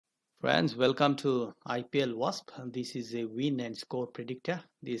Friends, welcome to IPL WASP. This is a win and score predictor.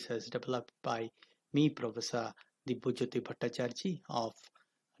 This has developed by me, Professor Dibyojyoti Bhattacharjee of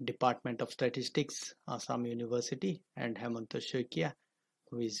Department of Statistics, Assam University, and Hemanta Saikia,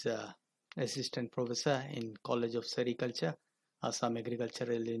 who is Assistant Professor in College of Sericulture, Assam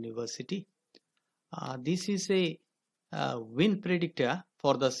Agricultural University. This is a win predictor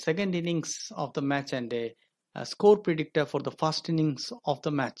for the second innings of the match and a score predictor for the first innings of the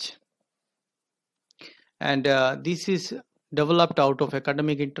match. And this is developed out of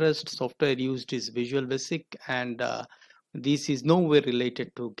academic interest. Software used is Visual Basic, and this is nowhere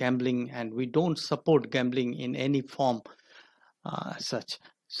related to gambling, and we don't support gambling in any form such.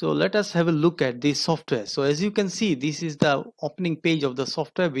 So let us have a look at this software. So as you can see, this is the opening page of the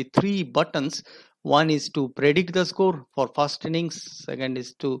software with three buttons. One is to predict the score for first innings. Second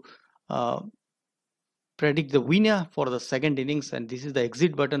is to predict the winner for the second innings, and this is the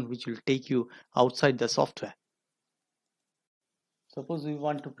exit button which will take you outside the software. Suppose we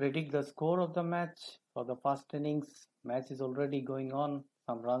want to predict the score of the match for the first innings. Match is already going on,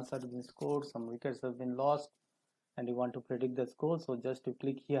 some runs have been scored, some wickets have been lost, and you want to predict the score. So just to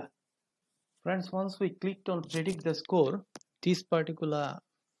click here. Friends, once we clicked on predict the score, this particular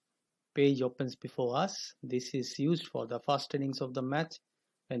page opens before us. This is used for the first innings of the match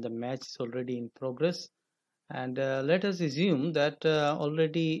when the match is already in progress. And let us assume that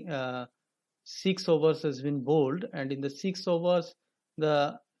already 6 overs has been bowled, and in the 6 overs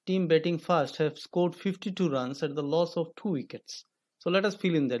the team batting first have scored 52 runs at the loss of 2 wickets. So let us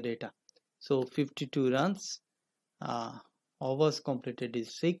fill in the data. So 52 runs, overs completed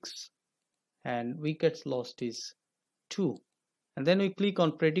is 6, and wickets lost is 2. And then we click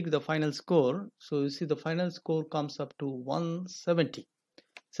on predict the final score. So you see the final score comes up to 170.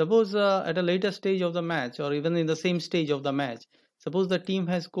 Suppose at a later stage of the match, or even in the same stage of the match, suppose the team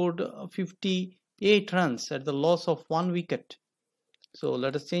has scored 58 runs at the loss of 1 wicket. So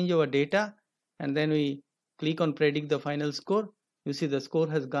let us change our data, and then we click on predict the final score. You see the score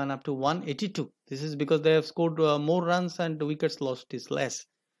has gone up to 182. This is because they have scored more runs and the wickets lost is less.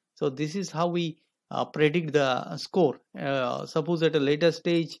 So this is how we predict the score. Suppose at a later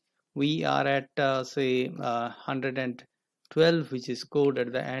stage we are at say 112, which is scored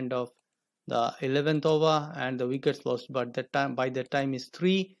at the end of the 11th over, and the wickets lost but by that time is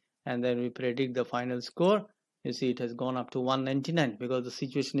 3, and then we predict the final score. You see it has gone up to 199 because the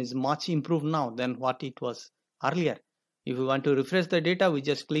situation is much improved now than what it was earlier. If we want to refresh the data, we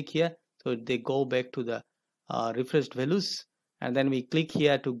just click here, so they go back to the refreshed values, and then we click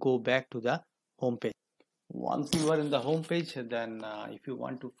here to go back to the home page. Once you are in the home page, then if you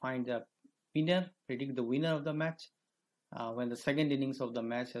want to find the winner, predict the winner of the match, when the second innings of the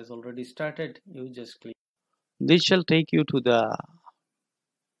match has already started, you just click. This shall take you to the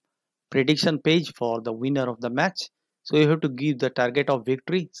prediction page for the winner of the match. So you have to give the target of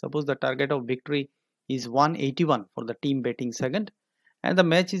victory. Suppose the target of victory is 181 for the team batting second, and the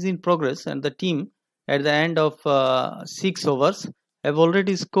match is in progress, and the team at the end of 6 overs have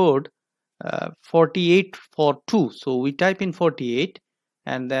already scored 48 for 2. So we type in 48,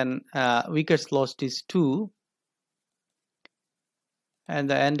 and then wickets lost is 2, and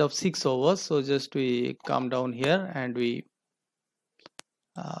the end of 6 overs. So just we come down here and we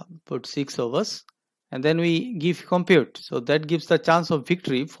put 6 overs, and then we give compute. So that gives the chance of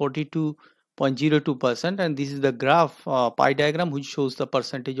victory 42.02%, and this is the graph pie diagram which shows the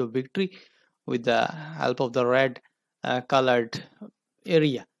percentage of victory with the help of the red colored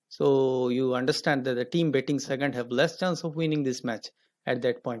area. So you understand that the team batting second have less chance of winning this match at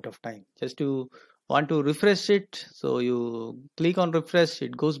that point of time. Just to want to refresh it, so you click on refresh,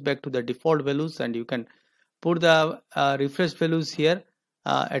 it goes back to the default values, and you can put the refresh values here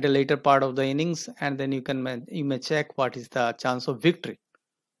at a later part of the innings, and then you may check what is the chance of victory.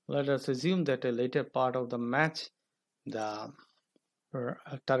 Let us assume that a later part of the match, the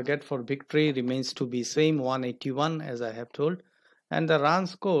target for victory remains to be same 181 as I have told, and the run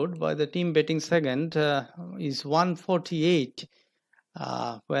scored by the team batting second is 148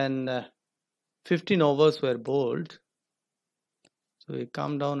 when 15 overs were bowled. So we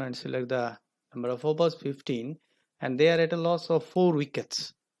come down and select the number of overs, 15, and they are at a loss of 4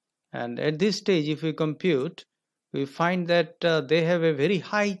 wickets. And at this stage, if we compute, we find that they have a very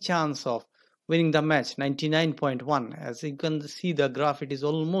high chance of winning the match, 99.1. As you can see the graph, it is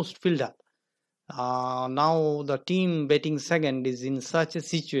almost filled up. Now the team batting second is in such a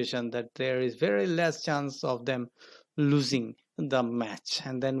situation that there is very less chance of them losing the match.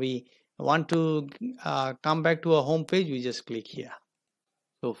 And then we want to come back to our home page, we just click here.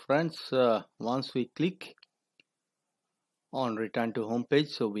 So friends, once we click, on return to home page.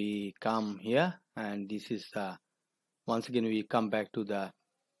 So we come here, and this is once again we come back to the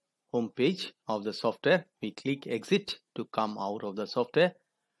home page of the software. We click exit to come out of the software,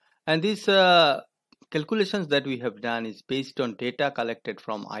 and these calculations that we have done is based on data collected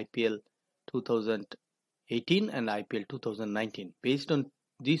from IPL 2018 and IPL 2019. Based on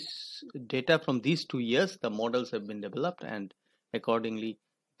this data from these 2 years, the models have been developed, and accordingly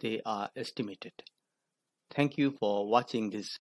they are estimated. Thank you for watching this